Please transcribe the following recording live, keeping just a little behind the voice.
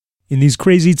In these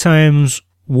crazy times,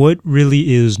 what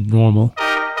really is normal?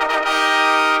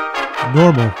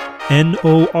 Normal.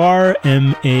 N-O-R-M-A-L.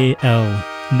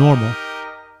 Normal.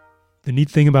 The neat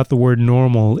thing about the word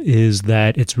normal is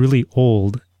that it's really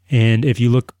old, and if you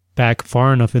look back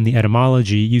far enough in the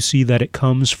etymology, you see that it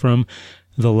comes from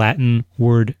the Latin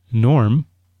word norm,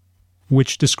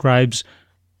 which describes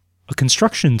a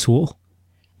construction tool.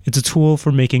 It's a tool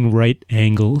for making right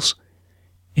angles.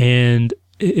 And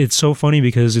it's so funny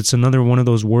because it's another one of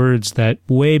those words that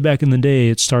way back in the day,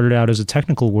 it started out as a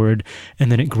technical word,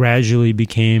 and then it gradually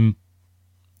became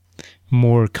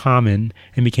more common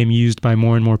and became used by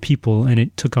more and more people, and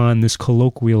it took on this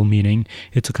colloquial meaning.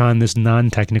 It took on this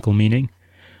non-technical meaning.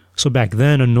 So back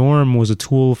then, a norm was a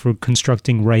tool for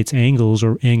constructing right angles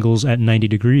or angles at 90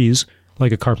 degrees,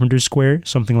 like a carpenter's square,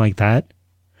 something like that.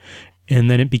 And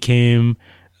then it became,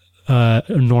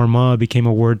 norma became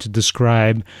a word to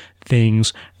describe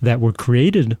things that were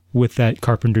created with that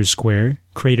carpenter's square,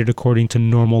 created according to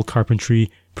normal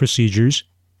carpentry procedures,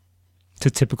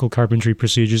 to typical carpentry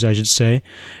procedures, I should say.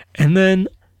 And then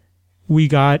we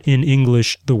got in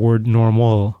English the word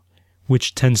normal,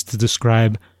 which tends to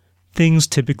describe things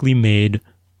typically made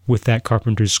with that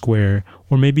carpenter's square,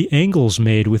 or maybe angles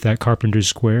made with that carpenter's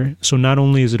square. So not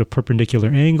only is it a perpendicular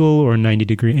angle or a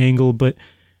 90-degree angle, but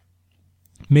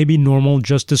maybe normal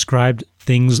just described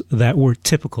things that were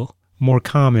typical, more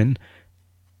common,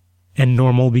 and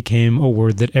normal became a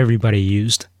word that everybody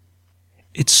used.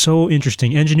 It's so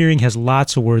interesting. Engineering has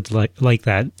lots of words like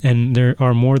that, and there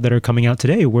are more that are coming out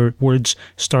today where words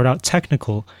start out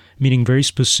technical, meaning very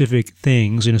specific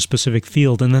things in a specific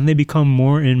field, and then they become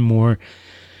more and more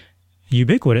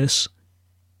ubiquitous.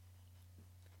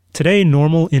 Today,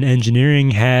 normal in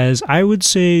engineering has, I would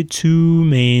say, two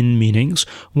main meanings.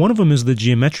 One of them is the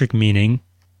geometric meaning,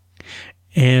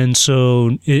 and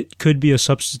so it could be a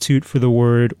substitute for the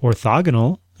word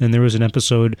orthogonal. And there was an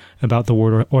episode about the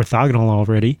word orthogonal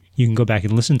already. You can go back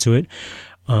and listen to it.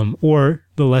 Or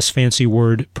the less fancy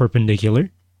word perpendicular.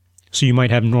 So you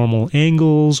might have normal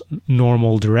angles,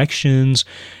 normal directions.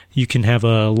 You can have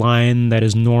a line that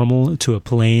is normal to a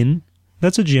plane.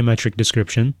 That's a geometric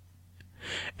description.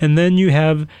 And then you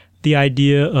have the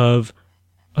idea of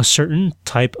a certain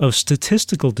type of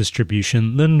statistical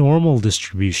distribution, the normal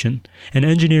distribution. And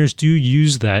engineers do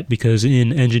use that because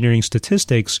in engineering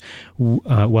statistics, we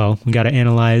got to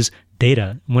analyze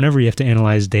data. Whenever you have to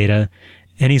analyze data,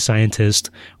 any scientist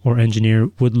or engineer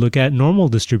would look at normal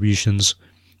distributions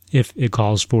if it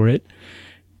calls for it.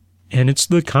 And it's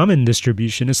the common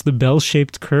distribution. It's the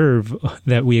bell-shaped curve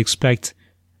that we expect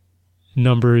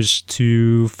numbers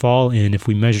to fall in if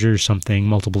we measure something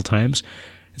multiple times.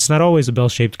 It's not always a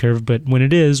bell-shaped curve, but when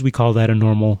it is, we call that a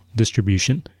normal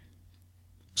distribution.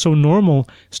 So normal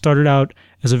started out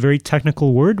as a very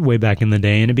technical word way back in the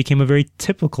day, and it became a very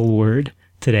typical word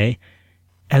today,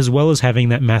 as well as having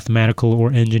that mathematical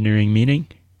or engineering meaning.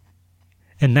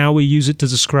 And now we use it to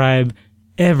describe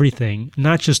everything,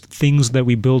 not just things that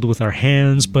we build with our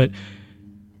hands, but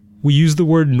we use the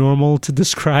word normal to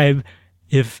describe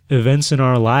if events in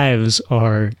our lives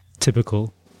are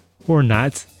typical or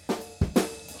not.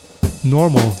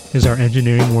 Normal is our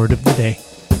engineering word of the day.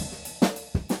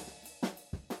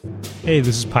 Hey,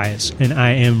 this is Pius, and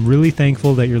I am really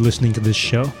thankful that you're listening to this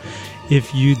show.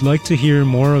 If you'd like to hear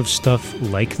more of stuff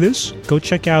like this, go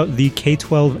check out the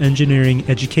K-12 Engineering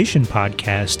Education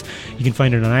Podcast. You can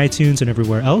find it on iTunes and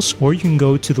everywhere else, or you can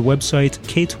go to the website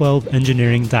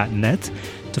k12engineering.net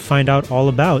to find out all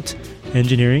about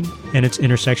engineering and its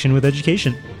intersection with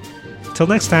education. Till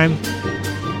next time.